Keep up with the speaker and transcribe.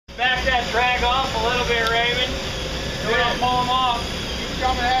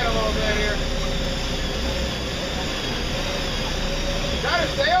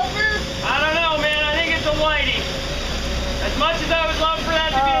much as I would love for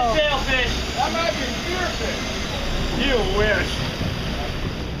that to be a sailfish. That might be a spearfish. You wish.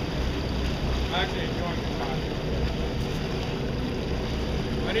 I'm actually enjoying the content.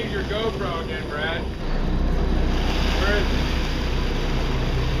 I need your GoPro again, Brad. Where is it?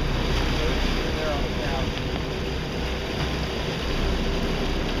 It's there on the couch.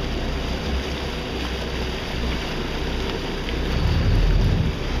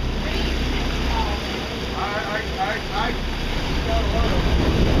 I got a load of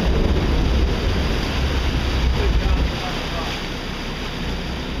them.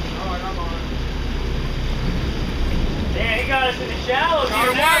 Alright, I'm on. Man, he got us in the shallows. Got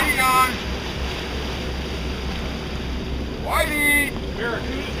a whitey on. Whitey!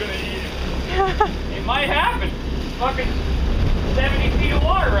 Barracuda's gonna eat it. It might happen. Fucking 70 feet of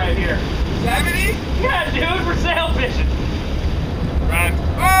water right here. 70? Yeah, dude, we're sail fishing. Run.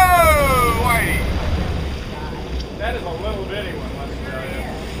 Oh, whitey! That is a little bitty one, let me tell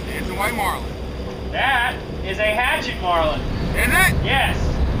you. It's a white marlin. That is a hatchet marlin. Is it? Yes.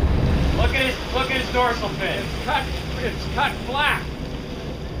 Look at his dorsal fin. It's cut flat.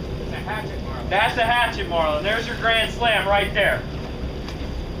 It's a hatchet marlin. That's a hatchet marlin. There's your grand slam right there.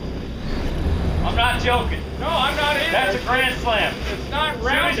 I'm not joking. No, I'm not in. That's a grand slam. It's not As soon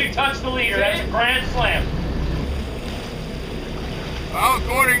round. as you touch the leader, that's a grand slam. Well,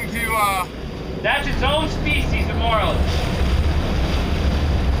 according to, That's its own species of marlin.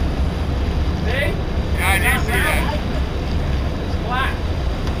 See? yeah, I do see that. It's flat.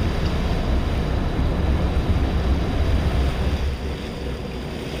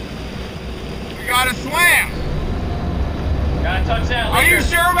 We got a slam. Gotta touch that Are leader. you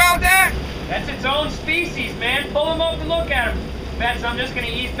sure about that? That's its own species, man. Pull him up and look at him. Bets, I'm just gonna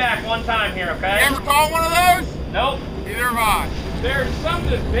ease back one time here, okay? You ever caught one of those? Nope. Neither have I. There's some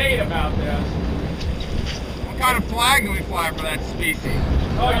debate about this. What kind of flag do we fly for that species?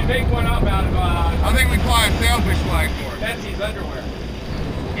 Oh, you picked one up out of I think we fly a sailfish flag for it. Betsy's underwear.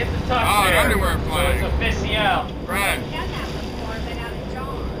 Get the touch Oh, an there. underwear flag. So it's official. Right.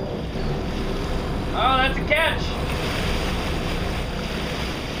 Oh, that's a catch.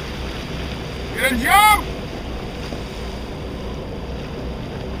 You didn't jump?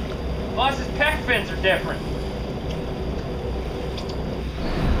 Plus his pec fins are different.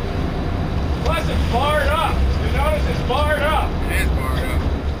 Plus it's barred up. You notice it's barred up. It is barred up.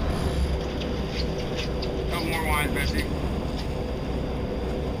 Couple more wines, Betsy.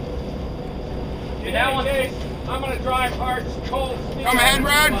 In that case, I'm going to drive hard, cold. Come ahead,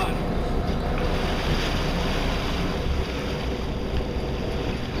 Brad.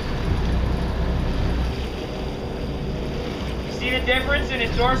 See the difference in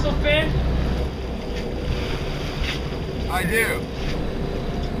his dorsal fin? I do.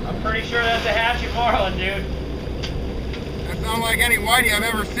 I'm pretty sure that's a hatchet marlin, dude. That's not like any whitey I've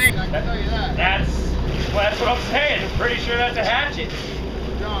ever seen. I can tell you that. That's what I'm saying. I'm pretty sure that's a hatchet.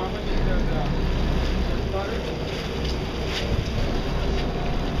 John, I'm going to need those butter.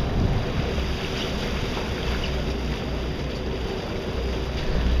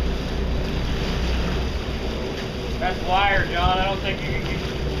 That's wire, John. I don't think you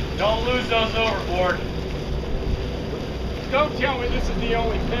can. Don't lose those overboard. Don't tell me this is the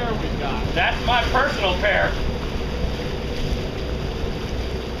only pair we got. That's my personal pair.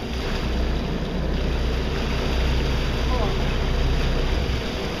 Come on.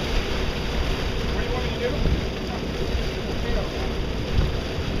 What do you want me to do?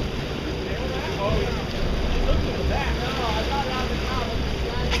 Oh, look at that. No, I got it out of the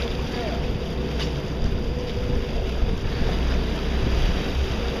top.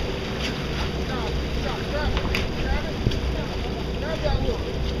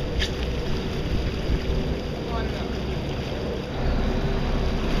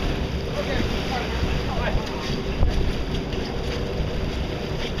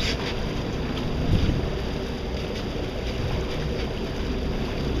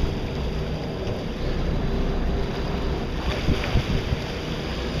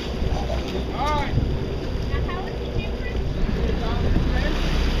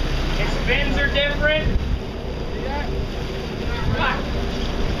 Its fins are different.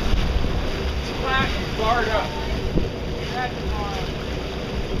 It's flat and barred up.